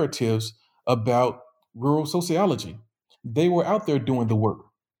fanciful narratives about rural sociology? They were out there doing the work.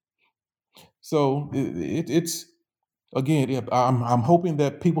 So it's again, I'm hoping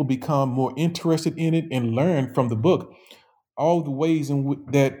that people become more interested in it and learn from the book all the ways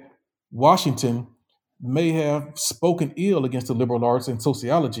that Washington may have spoken ill against the liberal arts and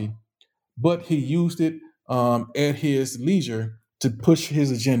sociology, but he used it at his leisure to push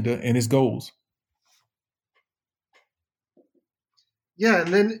his agenda and his goals. Yeah,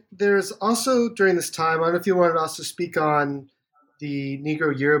 and then there's also during this time, I don't know if you wanted to also speak on the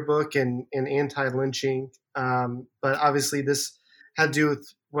Negro Yearbook and anti-lynching, but obviously this had to do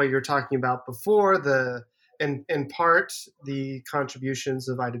with what you're talking about before, in part the contributions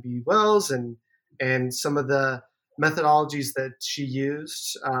of Ida B. Wells and some of the methodologies that she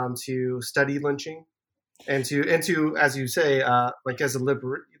used to study lynching and to as you say like as a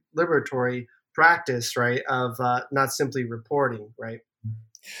liberatory practice, right, of not simply reporting, right.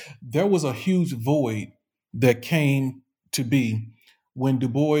 There was a huge void that came to be when Du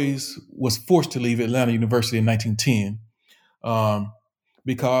Bois was forced to leave Atlanta University in 1910,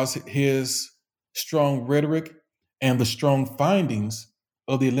 because his strong rhetoric and the strong findings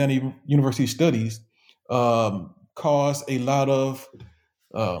of the Atlanta University studies caused a lot of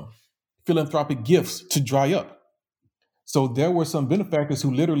uh, philanthropic gifts to dry up. So there were some benefactors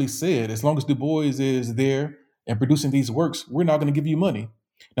who literally said, as long as Du Bois is there and producing these works, we're not going to give you money.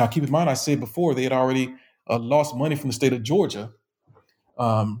 Now, keep in mind, I said before they had already lost money from the state of Georgia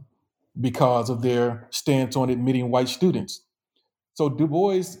um, because of their stance on admitting white students. So Du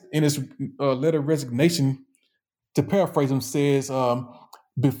Bois, in his letter of resignation, to paraphrase him, says,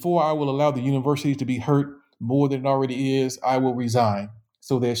 before I will allow the university to be hurt more than it already is, I will resign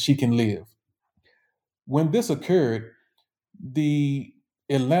so that she can live. When this occurred, the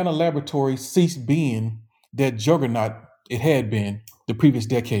Atlanta laboratory ceased being that juggernaut it had been the previous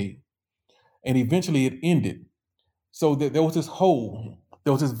decade. And eventually it ended. So that there was this hole,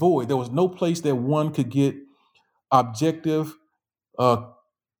 there was this void, there was no place that one could get objective, uh,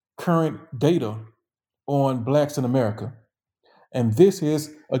 current data on Blacks in America. And this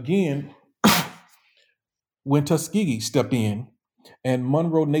is, again, when Tuskegee stepped in and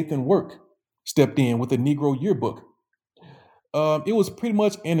Monroe Nathan Work stepped in with the Negro Yearbook. It was pretty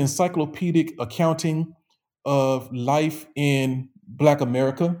much an encyclopedic accounting of life in Black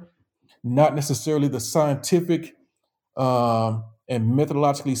America, not necessarily the scientific and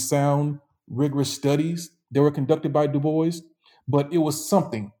methodologically sound, rigorous studies that were conducted by Du Bois, but it was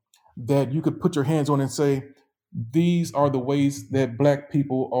something that you could put your hands on and say, these are the ways that Black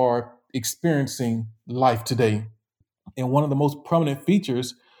people are experiencing life today. And one of the most prominent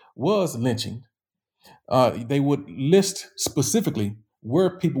features was lynching. They would list specifically where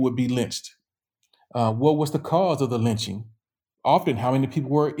people would be lynched, what was the cause of the lynching, often how many people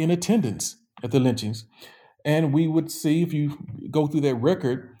were in attendance at the lynchings. And we would see, if you go through that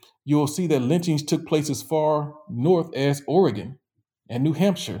record, you'll see that lynchings took place as far north as Oregon and New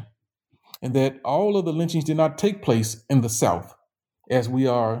Hampshire, and that all of the lynchings did not take place in the South, as we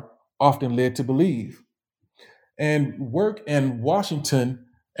are often led to believe. And Work and Washington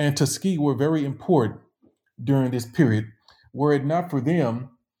and Tuskegee were very important during this period. Were it not for them,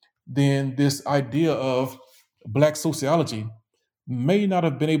 then this idea of Black sociology may not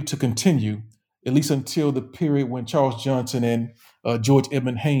have been able to continue, at least until the period when Charles Johnson and George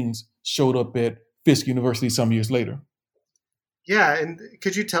Edmund Haynes showed up at Fisk University some years later. Yeah, and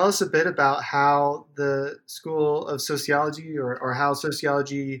could you tell us a bit about how the School of Sociology or how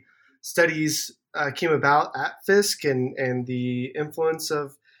sociology studies came about at Fisk and the influence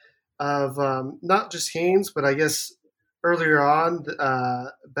of not just Haynes, but I guess earlier on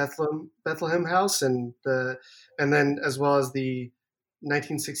Bethlehem House and then as well as the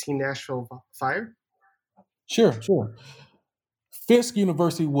 1916 Nashville fire? Sure. Fisk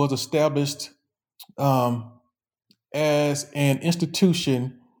University was established um, as an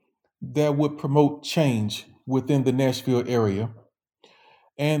institution that would promote change within the Nashville area.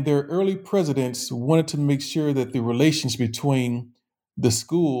 And their early presidents wanted to make sure that the relations between the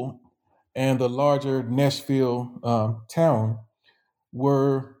school and the larger Nashville town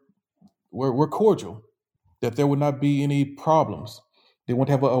were cordial, that there would not be any problems. They want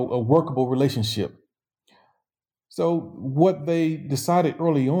to have a workable relationship. So what they decided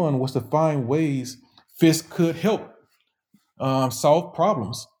early on was to find ways Fisk could help solve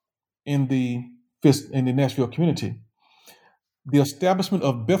problems in the Nashville community. The establishment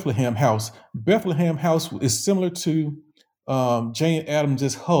of Bethlehem House. Bethlehem House is similar to Jane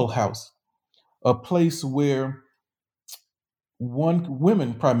Addams's Hull House, a place where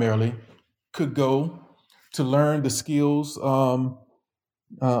women primarily could go to learn the skills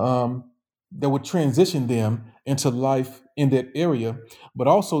that would transition them into life in that area, but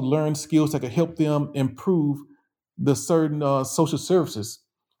also learn skills that could help them improve the certain social services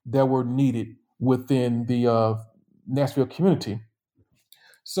that were needed within the Nashville community.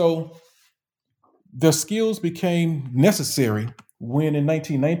 So The skills became necessary when in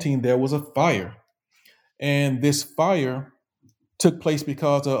 1919 there was a fire. And this fire took place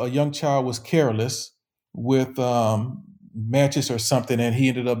because a young child was careless with matches or something, and he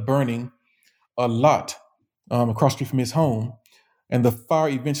ended up burning a lot across the street from his home. And the fire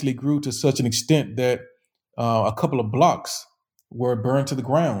eventually grew to such an extent that a couple of blocks were burned to the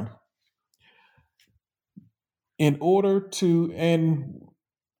ground. In order to, and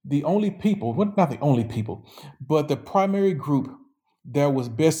the only people, well, not the only people, but the primary group that was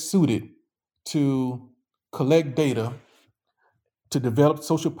best suited to collect data, to develop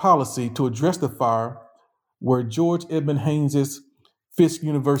social policy to address the fire were George Edmund Haynes's Fisk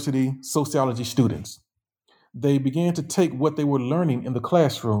University sociology students. They began to take what they were learning in the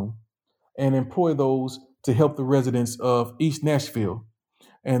classroom and employ those to help the residents of East Nashville.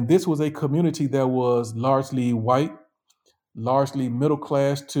 And this was a community that was largely white, largely middle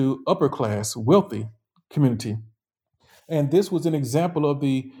class to upper class, wealthy community. And this was an example of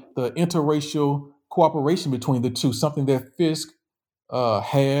the interracial cooperation between the two, something that Fisk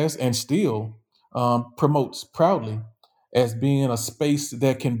has and still promotes proudly as being a space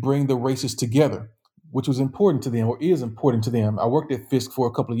that can bring the races together, which was important to them or is important to them. I worked at Fisk for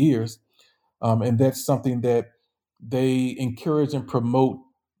a couple of years, and that's something that they encourage and promote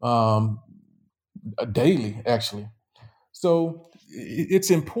daily, actually. So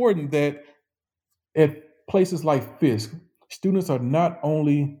it's important that at places like Fisk, students are not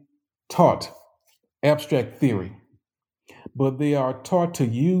only taught abstract theory, but they are taught to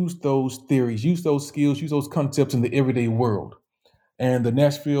use those theories, use those skills, use those concepts in the everyday world. And the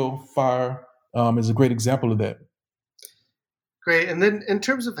Nashville fire is a great example of that. Great. And then in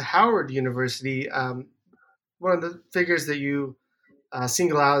terms of Howard University, one of the figures that you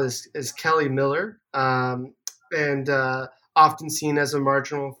single out is Kelly Miller, and often seen as a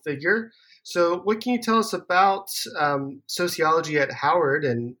marginal figure. So, what can you tell us about sociology at Howard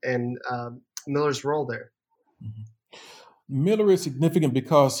and Miller's role there? Miller is significant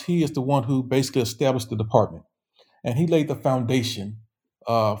because he is the one who basically established the department, and he laid the foundation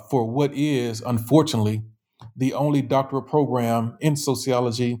for what is, unfortunately, the only doctoral program in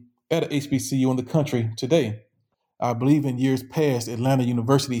sociology at a HBCU in the country today. I believe in years past, Atlanta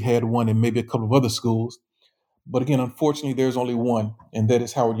University had one and maybe a couple of other schools. But again, unfortunately, there's only one, and that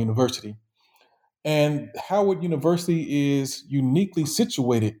is Howard University. And Howard University is uniquely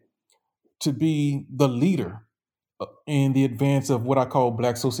situated to be the leader in the advance of what I call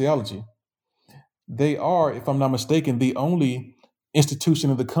Black sociology. They are, if I'm not mistaken, the only institution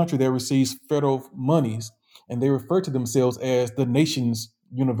in the country that receives federal monies, and they refer to themselves as the nation's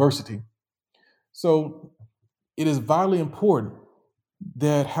university. So it is vitally important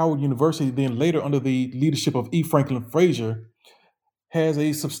that Howard University, then later under the leadership of E. Franklin Frazier, has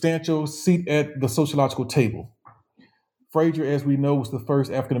a substantial seat at the sociological table. Frazier, as we know, was the first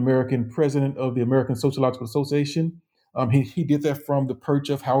African American president of the American Sociological Association. He did that from the perch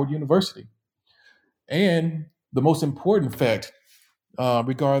of Howard University. And the most important fact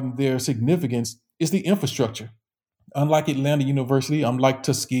regarding their significance is the infrastructure. Unlike Atlanta University, unlike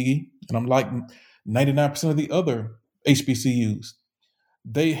Tuskegee, and unlike 99% of the other HBCUs,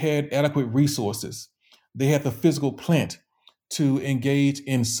 they had adequate resources. They had the physical plant to engage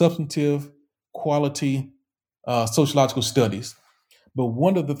in substantive, quality sociological studies. But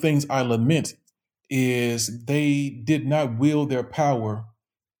one of the things I lament is they did not wield their power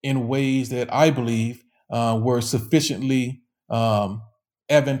in ways that I believe were sufficiently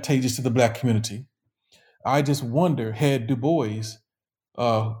advantageous to the Black community. I just wonder, had Du Bois,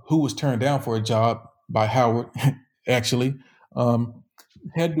 who was turned down for a job by Howard, actually,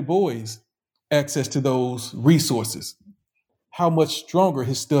 had Du Bois access to those resources, how much stronger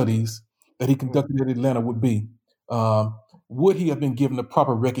his studies that he conducted at Atlanta would be. Would he have been given the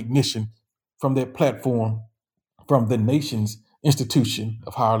proper recognition from that platform, from the nation's institution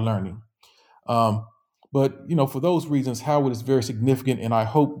of higher learning? But for those reasons, Howard is very significant, and I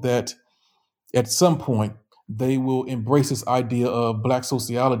hope that at some point they will embrace this idea of Black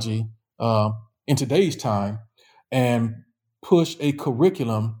sociology in today's time and push a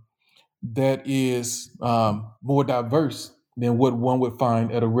curriculum that is more diverse than what one would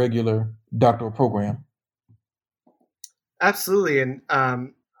find at a regular doctoral program. Absolutely. And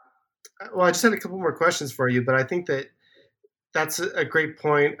well, I just had a couple more questions for you, but I think that's a great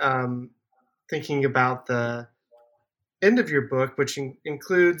point. Thinking about the end of your book, which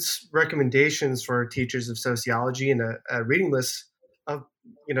includes recommendations for teachers of sociology and a reading list of,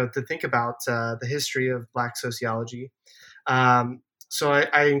 to think about the history of Black sociology. So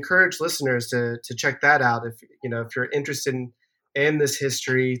I encourage listeners to check that out if you're interested in this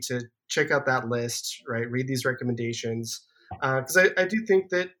history, to check out that list, right? Read these recommendations, because I do think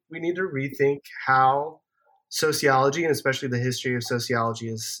that we need to rethink how sociology, and especially the history of sociology,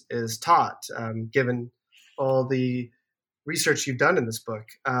 is taught, given all the research you've done in this book.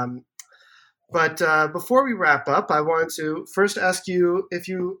 But before we wrap up, I wanted to first ask you if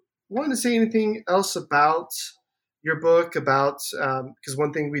you want to say anything else about your book, about because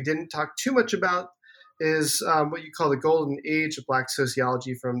one thing we didn't talk too much about is what you call the golden age of Black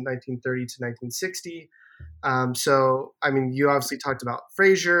sociology from 1930 to 1960. So, I mean, you obviously talked about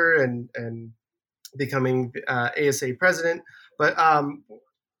Fraser and becoming ASA president, but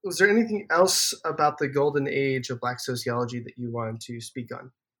was there anything else about the golden age of Black sociology that you wanted to speak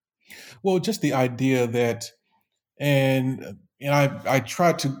on? Well, just the idea that, and I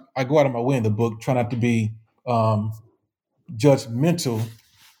go out of my way in the book, try not to be judgmental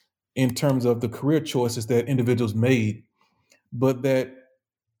in terms of the career choices that individuals made, but that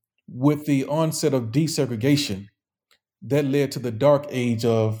with the onset of desegregation, that led to the dark age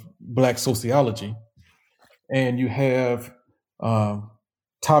of Black sociology. And you have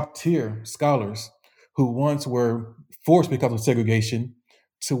top tier scholars who once were forced because of segregation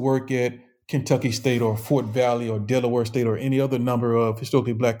to work at Kentucky State or Fort Valley or Delaware State or any other number of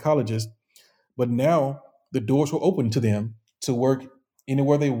historically Black colleges. But now the doors were open to them to work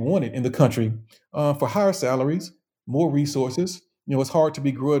anywhere they wanted in the country for higher salaries, more resources. It's hard to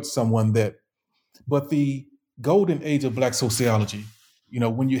begrudge someone that. But the golden age of Black sociology,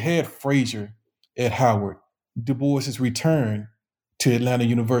 when you had Fraser at Howard, Du Bois's return to Atlanta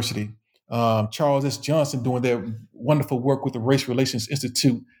University, Charles S. Johnson doing their wonderful work with the Race Relations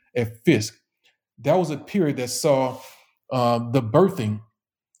Institute at Fisk, that was a period that saw the birthing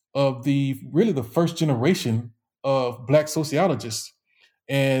of the first generation of Black sociologists.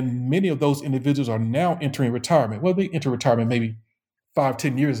 And many of those individuals are now entering retirement. Well, they entered retirement maybe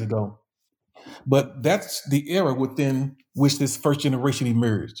 5-10 years ago. But that's the era within which this first generation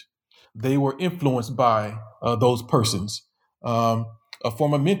emerged. They were influenced by those persons. A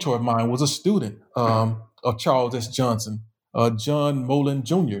former mentor of mine was a student of Charles S. Johnson, John Mullen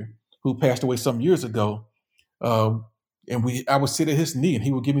Jr., who passed away some years ago. I would sit at his knee, and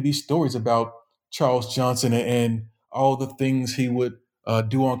he would give me these stories about Charles Johnson and all the things he would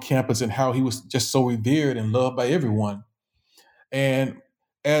do on campus and how he was just so revered and loved by everyone. And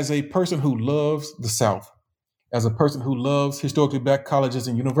as a person who loves the South, as a person who loves historically Black colleges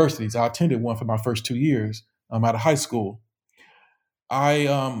and universities, I attended one for my first 2 years out of high school.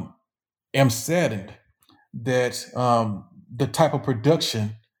 I am saddened that the type of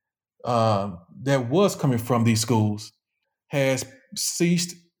production that was coming from these schools has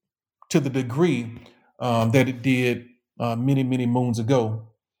ceased to the degree that it did many, many moons ago.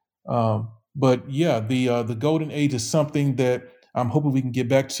 But yeah, the golden age is something that I'm hoping we can get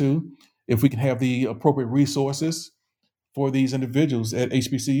back to if we can have the appropriate resources for these individuals at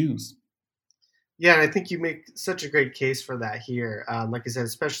HBCUs. Yeah, and I think you make such a great case for that here. Like I said,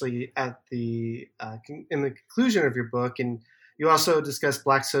 especially at the in the conclusion of your book, and you also discuss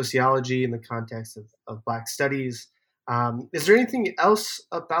Black sociology in the context of Black studies. Is there anything else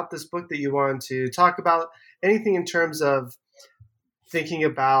about this book that you want to talk about? Anything in terms of thinking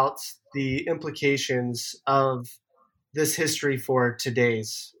about the implications of this history for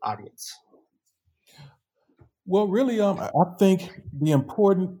today's audience? Well, really, I think the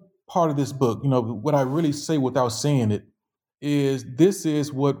important part of this book, what I really say without saying it, is this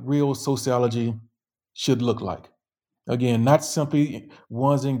is what real sociology should look like. Again, not simply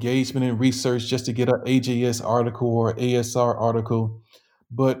one's engagement in research just to get an AJS article or ASR article,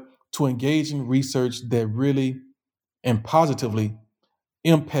 but to engage in research that really and positively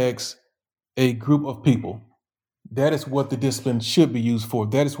impacts a group of people. That is what the discipline should be used for.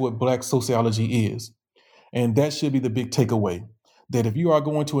 That is what Black sociology is. And that should be the big takeaway, that if you are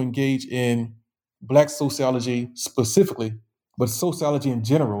going to engage in Black sociology specifically, but sociology in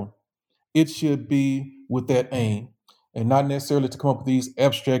general, it should be with that aim and not necessarily to come up with these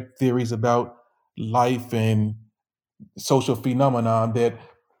abstract theories about life and social phenomena that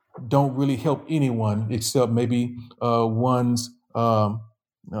don't really help anyone except maybe one's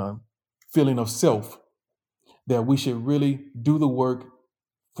feeling of self. That we should really do the work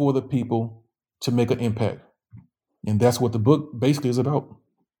for the people to make an impact. And that's what the book basically is about.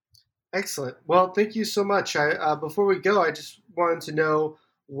 Excellent. Well, thank you so much. Before we go, I just wanted to know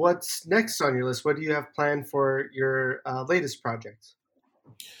what's next on your list. What do you have planned for your latest project?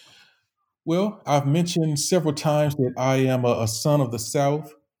 Well, I've mentioned several times that I am a son of the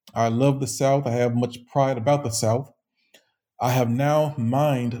South. I love the South. I have much pride about the South. I have now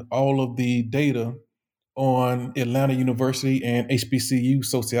mined all of the data on Atlanta University and HBCU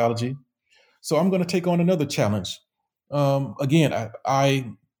sociology. So I'm going to take on another challenge. Again,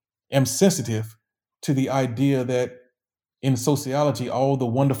 I am sensitive to the idea that in sociology, all the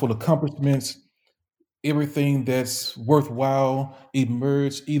wonderful accomplishments, everything that's worthwhile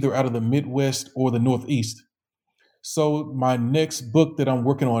emerged either out of the Midwest or the Northeast. So my next book that I'm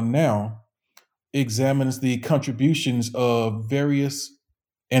working on now examines the contributions of various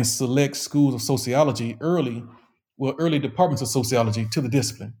and select schools of sociology, early departments of sociology to the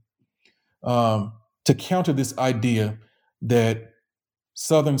discipline, to counter this idea that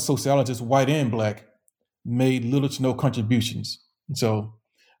Southern sociologists, white and black, made little to no contributions. So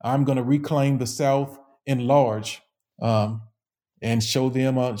I'm going to reclaim the South in large, and show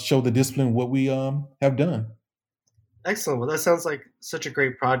the discipline what we have done. Excellent. Well, that sounds like such a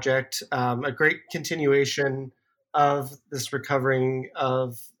great project, a great continuation of this recovering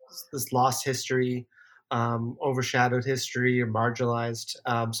of this lost history, overshadowed history, or marginalized.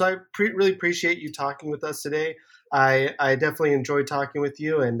 So I really appreciate you talking with us today. I definitely enjoyed talking with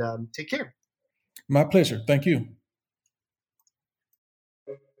you, and take care. My pleasure. Thank you.